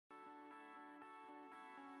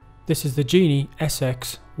This is the Genie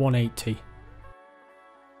SX-180.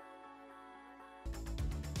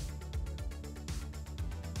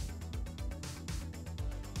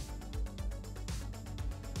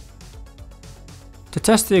 To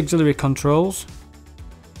test the auxiliary controls,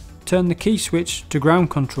 turn the key switch to ground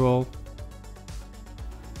control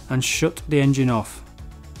and shut the engine off.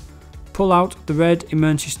 Pull out the red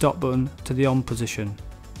emergency stop button to the on position.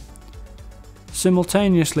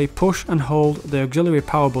 Simultaneously push and hold the auxiliary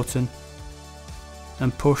power button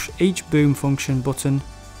and push each boom function button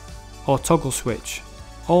or toggle switch.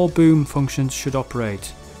 All boom functions should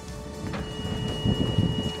operate.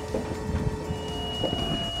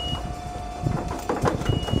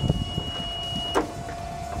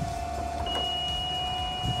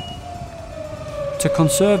 To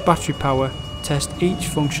conserve battery power, test each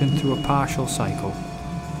function through a partial cycle.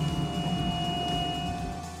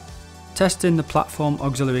 Testing the platform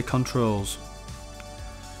auxiliary controls.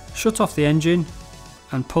 Shut off the engine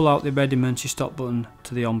and pull out the red emergency stop button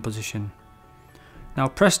to the on position. Now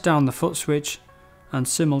press down the foot switch and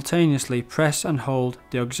simultaneously press and hold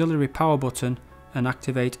the auxiliary power button and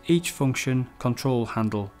activate each function control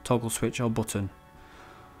handle, toggle switch or button.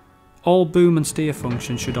 All boom and steer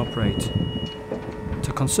functions should operate.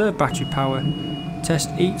 To conserve battery power, test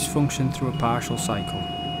each function through a partial cycle.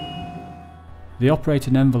 The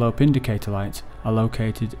operating envelope indicator lights are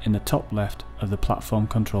located in the top left of the platform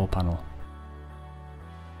control panel.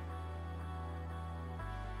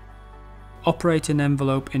 Operating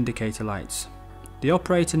envelope indicator lights. The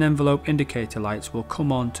operating envelope indicator lights will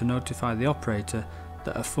come on to notify the operator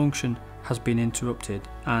that a function has been interrupted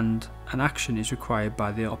and an action is required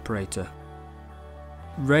by the operator.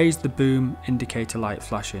 Raise the boom indicator light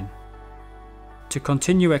flashing. To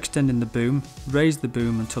continue extending the boom, raise the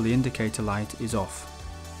boom until the indicator light is off.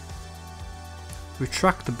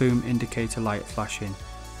 Retract the boom indicator light flashing.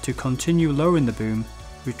 To continue lowering the boom,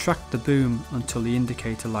 retract the boom until the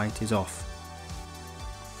indicator light is off.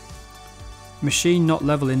 Machine not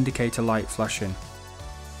level indicator light flashing.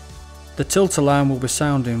 The tilt alarm will be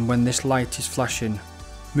sounding when this light is flashing.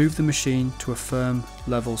 Move the machine to a firm,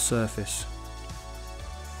 level surface.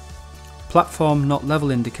 Platform not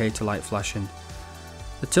level indicator light flashing.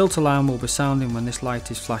 The tilt alarm will be sounding when this light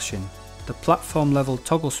is flashing. The platform level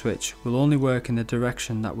toggle switch will only work in the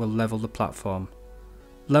direction that will level the platform.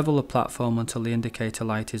 Level the platform until the indicator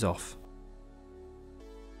light is off.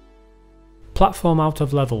 Platform out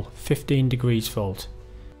of level 15 degrees fault.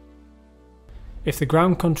 If the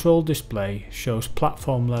ground control display shows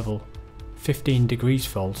platform level 15 degrees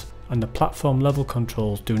fault and the platform level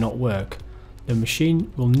controls do not work, the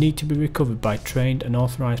machine will need to be recovered by trained and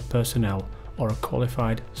authorised personnel or a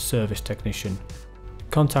qualified service technician.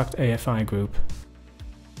 Contact AFI Group.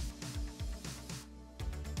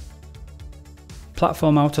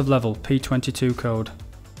 Platform out of level P22 code.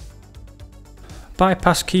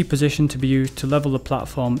 Bypass key position to be used to level the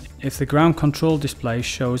platform if the ground control display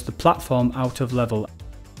shows the platform out of level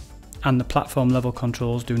and the platform level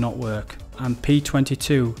controls do not work, and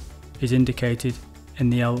P22 is indicated in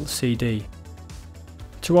the LCD.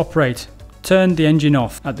 To operate, turn the engine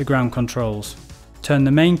off at the ground controls. Turn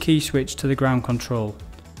the main key switch to the ground control.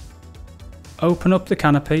 Open up the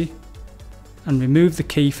canopy and remove the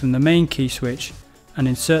key from the main key switch and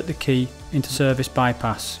insert the key into service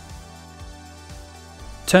bypass.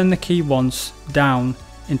 Turn the key once down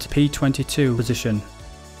into P22 position.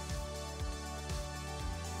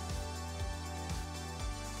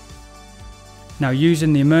 Now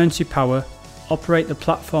using the emergency power, operate the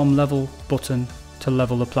platform level button to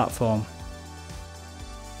level the platform.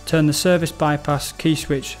 Turn the service bypass key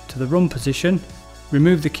switch to the run position,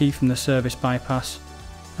 remove the key from the service bypass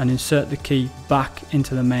and insert the key back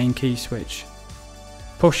into the main key switch.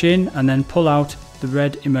 Push in and then pull out the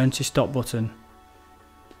red emergency stop button.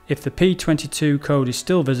 If the P22 code is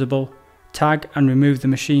still visible, tag and remove the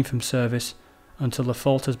machine from service until the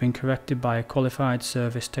fault has been corrected by a qualified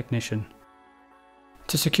service technician.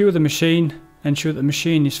 To secure the machine, ensure that the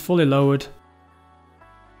machine is fully lowered.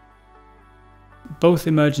 Both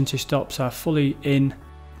emergency stops are fully in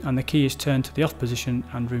and the key is turned to the off position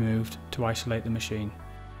and removed to isolate the machine.